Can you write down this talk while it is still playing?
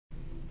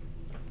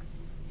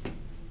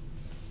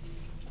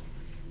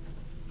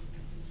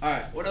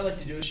Alright, what I'd like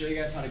to do is show you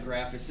guys how to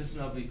graph a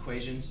system of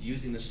equations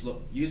using the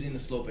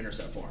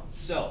slope-intercept form.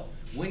 So,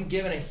 when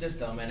given a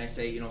system, and I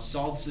say,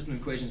 solve the system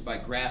of equations by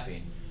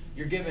graphing,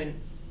 you're given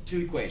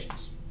two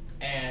equations.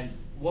 And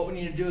what we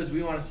need to do is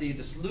we want to see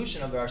the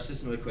solution of our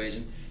system of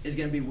equation is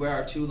going to be where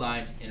our two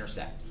lines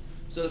intersect.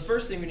 So the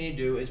first thing we need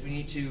to do is we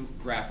need to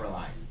graph our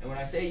lines. And when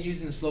I say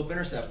using the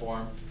slope-intercept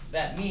form,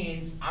 that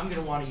means I'm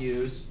going to want to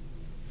use,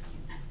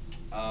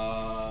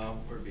 where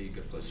would be a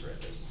good place to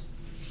write this?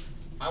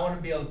 I want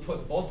to be able to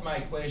put both my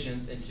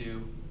equations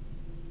into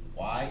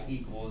y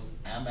equals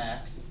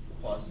mx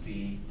plus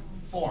b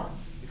form.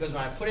 Because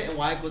when I put it in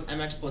y equals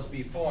mx plus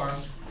b form,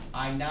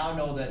 I now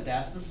know that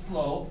that's the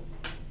slope,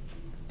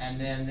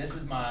 and then this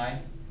is my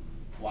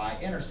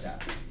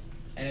y-intercept.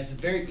 And it's a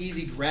very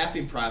easy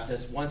graphing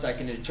process once I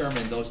can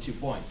determine those 2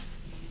 points.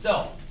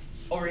 So,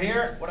 over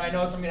here, what I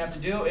notice I'm going to have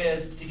to do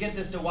is, to get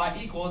this to y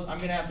equals, I'm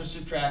going to have to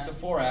subtract a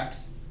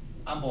 4x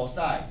on both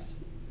sides.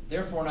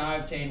 Therefore, now I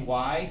obtain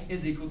y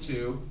is equal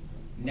to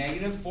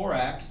negative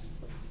 4x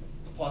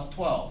plus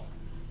 12.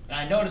 And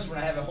I notice when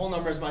I have a whole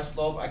number as my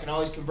slope, I can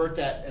always convert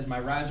that as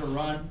my rise or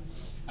run.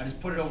 I just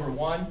put it over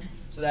 1,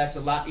 so that's a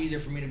lot easier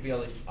for me to be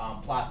able to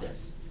plot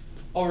this.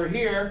 Over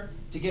here,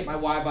 to get my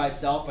y by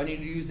itself, I need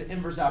to use the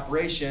inverse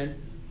operation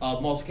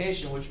of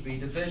multiplication, which would be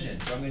division.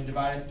 So I'm going to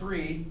divide it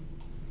 3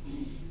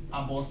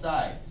 on both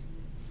sides.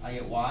 I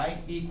get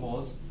y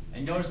equals,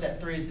 and notice that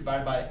 3 is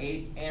divided by the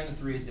 8, and the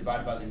 3 is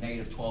divided by the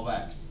negative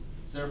 12x.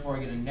 So therefore I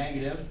get a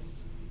negative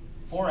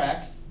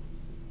 4x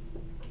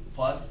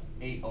plus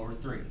 8 over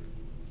 3.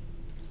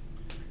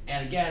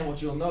 And again, what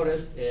you'll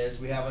notice is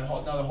we have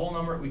another whole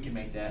number, we can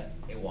make that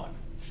a 1.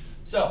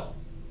 So,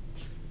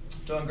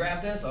 to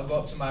ungraph this, I'll go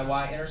up to my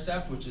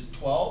y-intercept, which is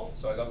 12.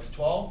 So I go up to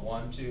 12.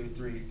 1, 2,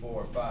 3,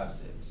 4, 5,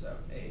 6, 7,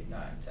 8,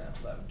 9, 10,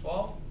 11,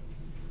 12.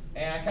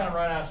 And I kind of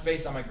run out of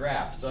space on my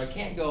graph. So I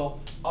can't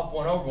go up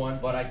 1 over 1,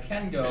 but I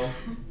can go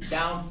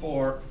down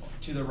 4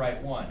 to the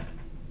right 1.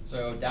 So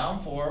I go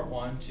down 4,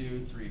 1,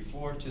 2, 3,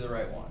 4, to the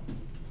right 1. And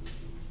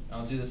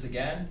I'll do this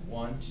again,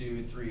 1,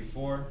 2, 3,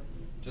 4,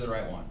 to the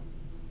right 1.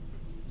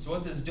 So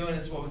what this is doing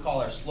is what we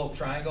call our slope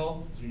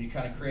triangle. So when you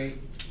kind of create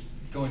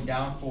going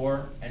down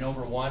 4 and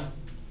over 1,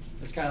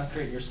 it's kind of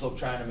creating your slope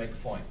triangle to make a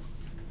point.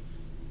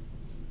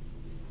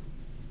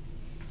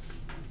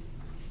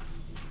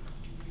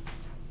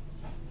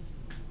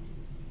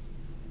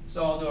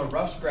 So I'll do a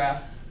rough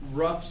scratch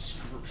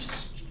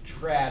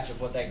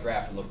of what that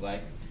graph would look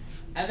like.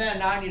 And then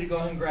now I need to go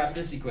ahead and graph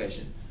this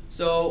equation.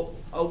 So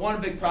one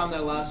big problem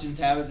that a lot of students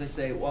have is they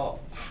say, well,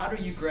 how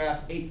do you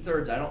graph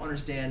 8/3? I don't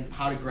understand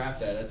how to graph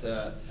that.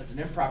 That's an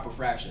improper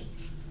fraction.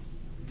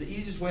 The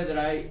easiest way that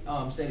I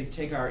say to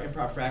take our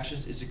improper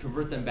fractions is to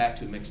convert them back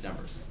to mixed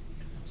numbers.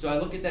 So I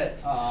look at that.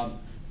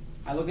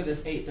 I look at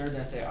this 8/3 and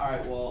I say, all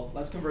right, well,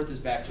 let's convert this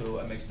back to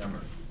a mixed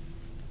number.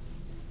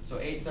 So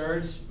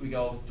 8/3, we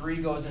go 3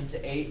 goes into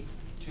 8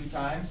 2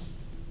 times,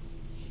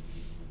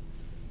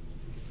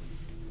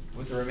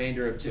 with a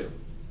remainder of 2.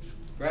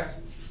 Correct?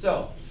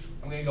 So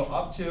I'm going to go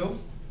up 2,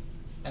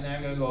 and then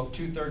I'm going to go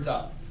 2/3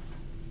 up.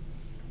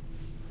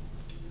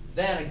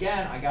 Then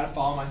again, I got to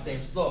follow my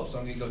same slope. So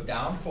I'm going to go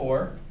down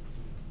 4.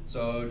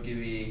 So it would give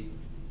me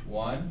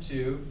 1,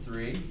 2,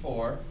 3,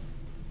 4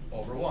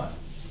 over 1.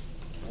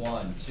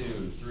 1,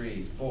 2,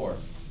 3, 4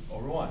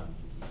 over 1.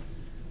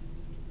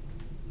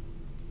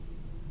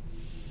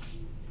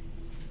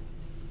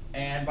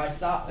 And by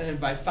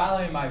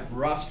following my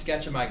rough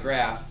sketch of my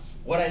graph,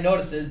 what I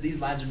notice is these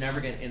lines are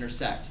never going to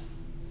intersect.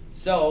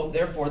 So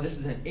therefore, this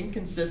is an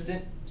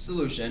inconsistent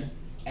solution,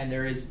 and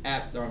this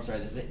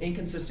is an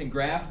inconsistent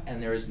graph,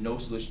 and there is no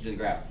solution to the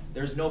graph.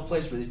 There's no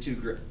place for the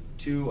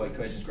two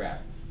equations graph.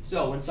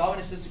 So when solving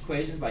a system of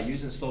equations by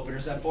using the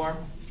slope-intercept form,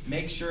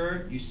 make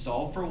sure you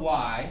solve for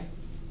y,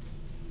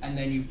 and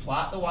then you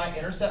plot the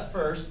y-intercept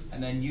first,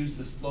 and then use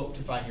the slope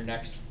to find your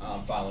next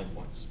following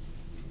points.